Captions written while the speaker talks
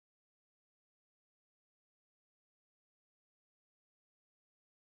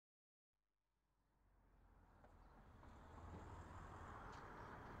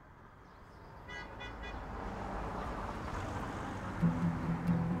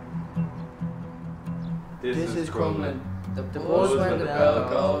This is Crumlin. The buzz when the bell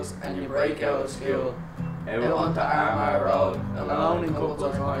goes and you break out of school. Out onto Armagh Road, alone in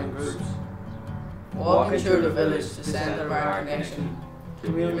couples or in groups. Walking through the village, the centre of our connection.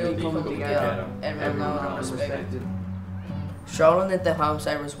 Community coming together, everyone known and respected. Strolling into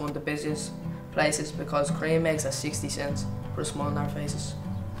Homestead was one of the busiest places because cream makes at 60 cents for a smile on our faces.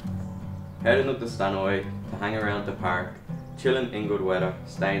 Heading up the Stanway to hang around the park, chilling in good weather,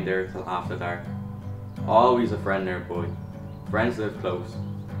 staying there till after dark. Always a friend nearby. Friends live close.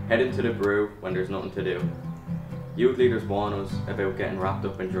 Heading to the brew when there's nothing to do. Youth leaders warn us about getting wrapped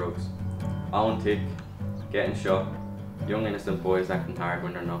up in drugs. On tick, getting shot, young innocent boys acting tired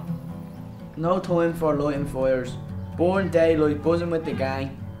when they're not. No time for lighting fires. Born daylight, buzzing with the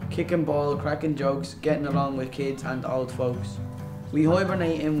gang, kicking ball, cracking jokes, getting along with kids and old folks. We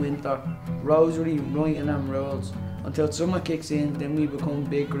hibernate in winter, rosary writing them rules, until summer kicks in, then we become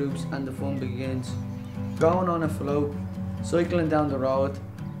big groups and the fun begins. Going on a float, cycling down the road,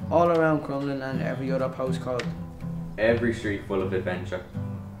 all around Crumlin and every other postcode. Every street full of adventure,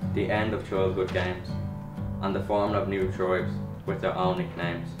 the end of childhood games, and the forming of new tribes with their own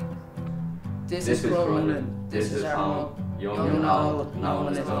nicknames. This is Crumlin, this is our home, young and old, no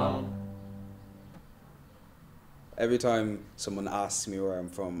one is alone. Every time someone asks me where I'm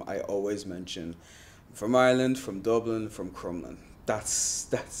from, I always mention I'm from Ireland, from Dublin, from Crumlin.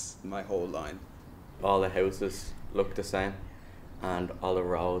 That's my whole line. All the houses look the same, and all the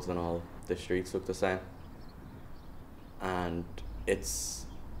roads and all the streets look the same. And it's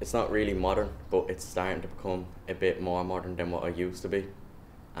not really modern, but it's starting to become a bit more modern than what it used to be.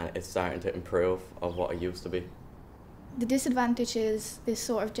 And it's starting to improve of what it used to be. The disadvantage is this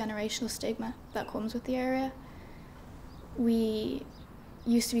sort of generational stigma that comes with the area. We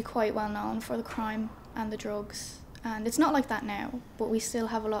used to be quite well known for the crime and the drugs, and it's not like that now, but we still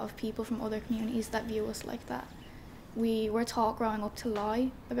have a lot of people from other communities that view us like that. We were taught growing up to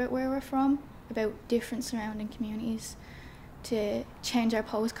lie about where we're from, about different surrounding communities, to change our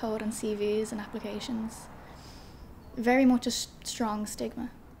postcode on CVs and applications. Very much a strong stigma.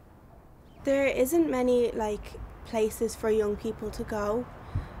 There isn't many places for young people to go.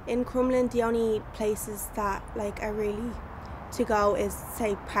 In Crumlin, the only places that are really to go is,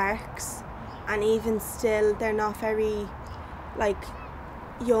 say, parks, and even still they're not very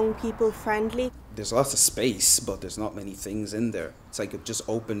young people friendly. There's lots of space, but there's not many things in there. It's like a just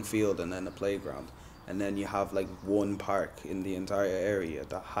open field and then a playground, and then you have one park in the entire area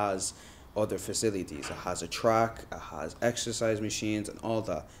that has other facilities. It has a track, it has exercise machines and all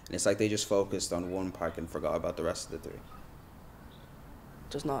that, and it's like they just focused on one park and forgot about the rest of the three.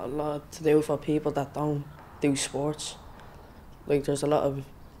 There's not a lot to do for people that don't do sports. There's a lot of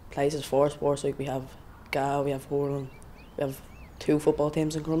places for sports, we have GA, we have hurling, we have 2 football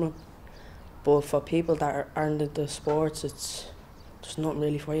teams in Crumlin. But for people that aren't into sports, there's nothing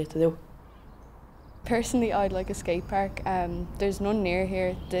really for you to do. Personally, I'd like a skate park. There's none near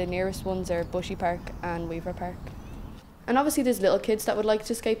here. The nearest ones are Bushy Park and Weaver Park. And obviously there's little kids that would like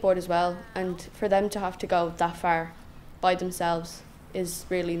to skateboard as well, and for them to have to go that far by themselves is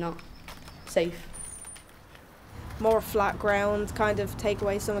really not safe. More flat ground, kind of take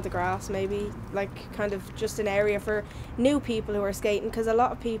away some of the grass maybe, kind of just an area for new people who are skating, because a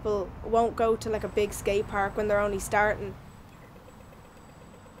lot of people won't go to a big skate park when they're only starting.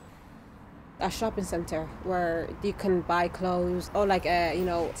 A shopping centre where you can buy clothes, or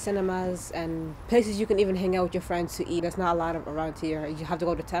cinemas and places you can even hang out with your friends to eat. There's not a lot of around here. You have to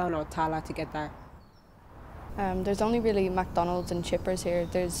go to town or Tala to get there. There's only really McDonald's and Chippers here.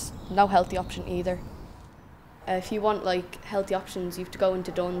 There's no healthy option either. If you want healthy options, you have to go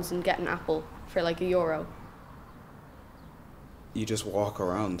into Dunn's and get an apple for €1. You just walk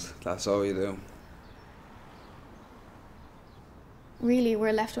around, that's all you do. Really,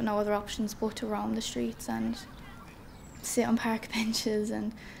 we're left with no other options but to roam the streets and sit on park benches,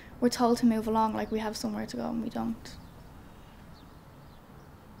 and we're told to move along like we have somewhere to go and we don't.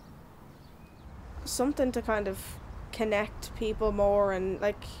 Something to kind of connect people more and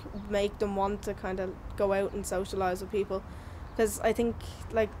make them want to kind of go out and socialise with people, because I think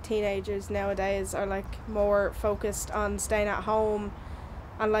teenagers nowadays are more focused on staying at home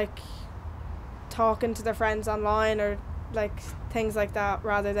and talking to their friends online or things like that,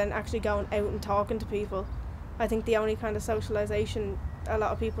 rather than actually going out and talking to people. I think the only kind of socialisation a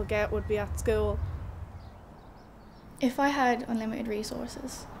lot of people get would be at school. If I had unlimited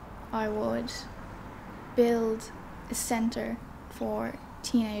resources, I would build a centre for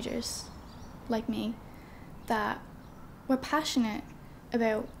teenagers like me that were passionate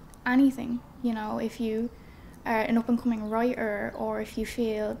about anything. If you are an up-and-coming writer, or if you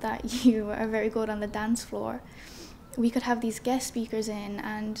feel that you are very good on the dance floor, we could have these guest speakers in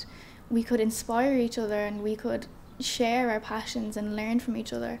and we could inspire each other and we could share our passions and learn from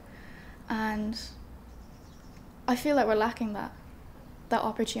each other. And I feel like we're lacking that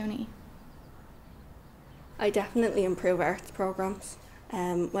opportunity. I definitely improve arts programs,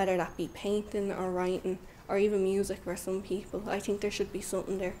 whether that be painting or writing or even music for some people. I think there should be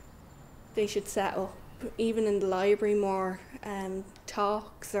something there. They should set up, even in the library, more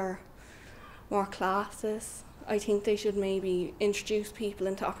talks or more classes. I think they should maybe introduce people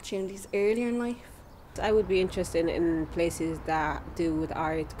into opportunities earlier in life. I would be interested in places that do with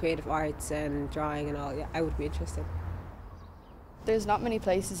art, creative arts and drawing and all. Yeah, I would be interested. There's not many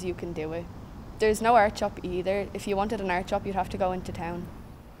places you can do it. There's no art shop either. If you wanted an art shop, you'd have to go into town.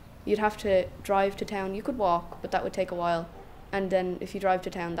 You'd have to drive to town. You could walk, but that would take a while. And then if you drive to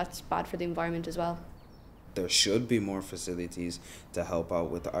town, that's bad for the environment as well. There should be more facilities to help out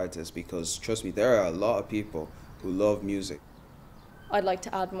with the artists, because trust me, there are a lot of people who love music. I'd like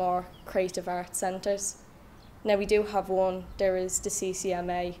to add more creative arts centres. Now we do have one. There is the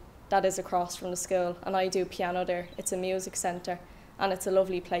CCMA, that is across from the school, and I do piano there. It's a music centre and it's a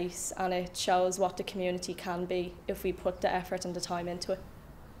lovely place, and it shows what the community can be if we put the effort and the time into it.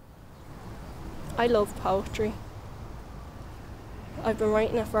 I love poetry. I've been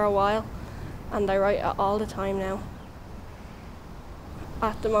writing it for a while and I write it all the time now.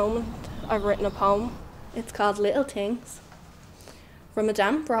 At the moment I've written a poem. It's called Little Things. From a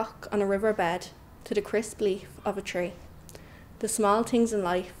damp rock on a riverbed to the crisp leaf of a tree, the small things in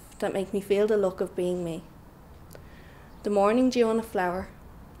life that make me feel the look of being me. The morning dew on a flower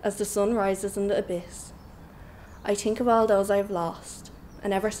as the sun rises in the abyss. I think of all those I've lost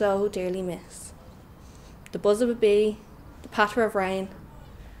and ever so dearly miss. The buzz of a bee, the patter of rain,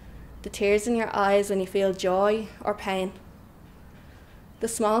 the tears in your eyes when you feel joy or pain. The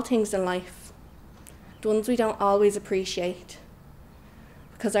small things in life, the ones we don't always appreciate,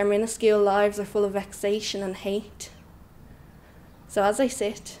 because our minuscule lives are full of vexation and hate. So as I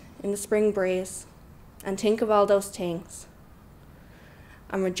sit in the spring breeze and think of all those things,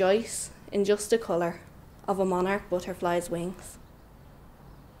 and rejoice in just the colour of a monarch butterfly's wings.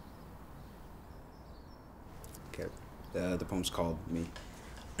 Okay, the poem's called Me.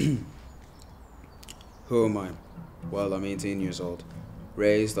 Who am I? Well, I'm 18 years old,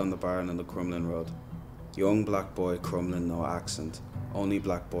 raised on the barn on the Crumlin road. Young black boy, Crumlin, no accent. Only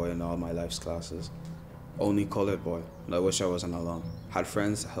black boy in all my life's classes. Only coloured boy, and I wish I wasn't alone. Had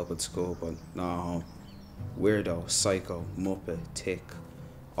friends to help at school, but not at home. Weirdo, psycho, muppet, tick.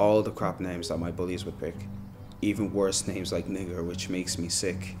 All the crap names that my bullies would pick. Even worse names like nigger, which makes me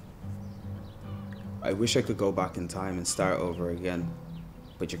sick. I wish I could go back in time and start over again.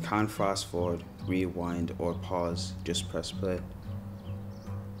 But you can't fast forward, rewind, or pause, just press play.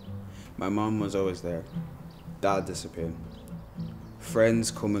 My mom was always there. Dad disappeared.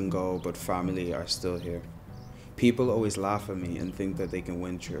 Friends come and go, but family are still here. People always laugh at me and think that they can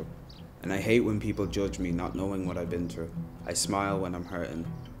win through. And I hate when people judge me not knowing what I've been through. I smile when I'm hurting,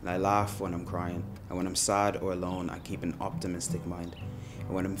 and I laugh when I'm crying. And when I'm sad or alone, I keep an optimistic mind. And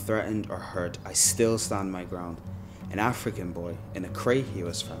when I'm threatened or hurt, I still stand my ground. An African boy, in a crate he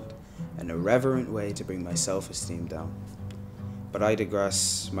was found. An irreverent way to bring my self-esteem down. But I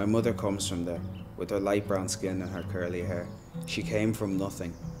digress. My mother comes from there, with her light brown skin and her curly hair. She came from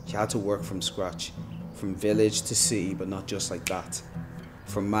nothing. She had to work from scratch. From village to city, but not just like that.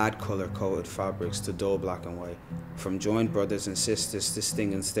 From mad colour-coated fabrics to dull black and white. From joined brothers and sisters to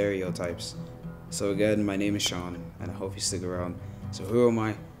stinging stereotypes. So again, my name is Sean, and I hope you stick around. So who am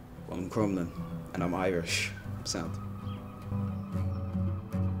I? Well, I'm Crumlin, and I'm Irish. Sound.